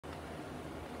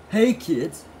Hey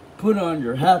kids, put on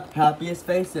your happiest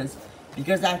faces,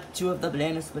 because Act 2 of the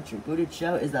Banana Switch Rebooted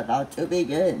show is about to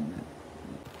begin.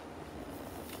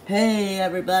 Hey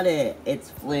everybody, it's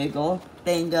Flegel,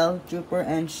 Bango, Drooper,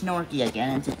 and Snorky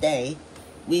again, and today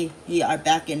we are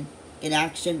back in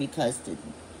action because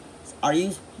are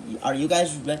you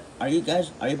banana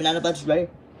butts ready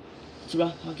to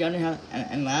rock out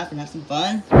and laugh and have some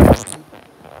fun?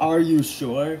 Are you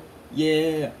sure?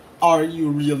 Yeah. Are you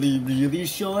really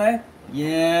sure?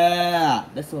 Yeah.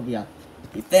 This will be fun,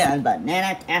 but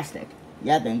nanatastic.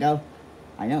 Yeah, Bingo.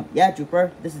 I know. Yeah,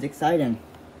 Trooper. This is exciting.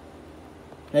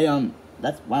 Hey, why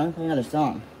don't we play another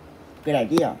song? Good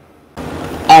idea.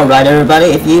 Alright,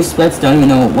 everybody. If you sweats don't even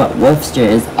know what Woofster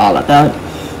is all about,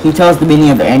 he tells the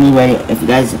meaning of it anyway, if you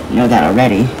guys know that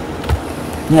already.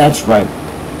 Yeah, that's right.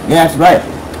 Yeah, that's right.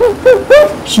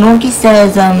 Snorky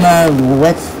says,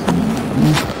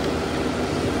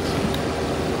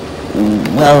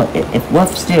 well, if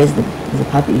Woofster is a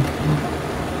puppy,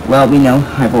 well, we know,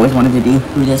 I've always wanted to do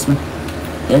this one.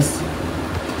 This.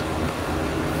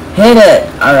 Hit it!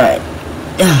 Alright.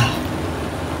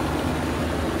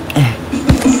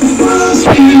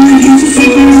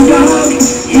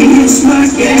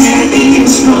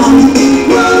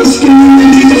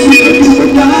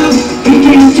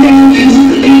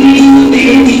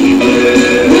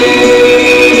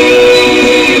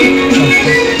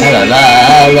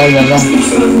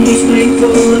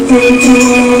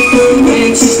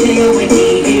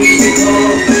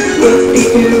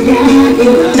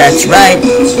 That's right.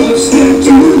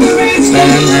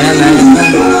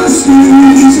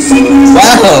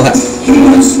 Wow.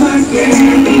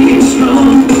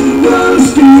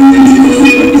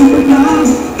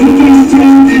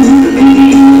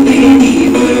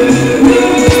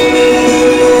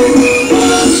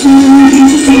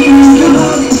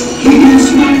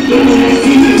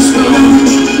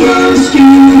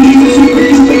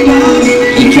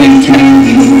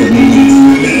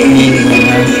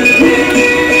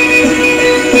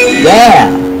 Yeah!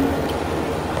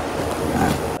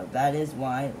 That is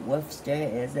why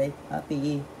Woofster is a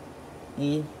puppy.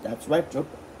 That's right, Droop.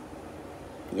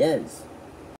 He is.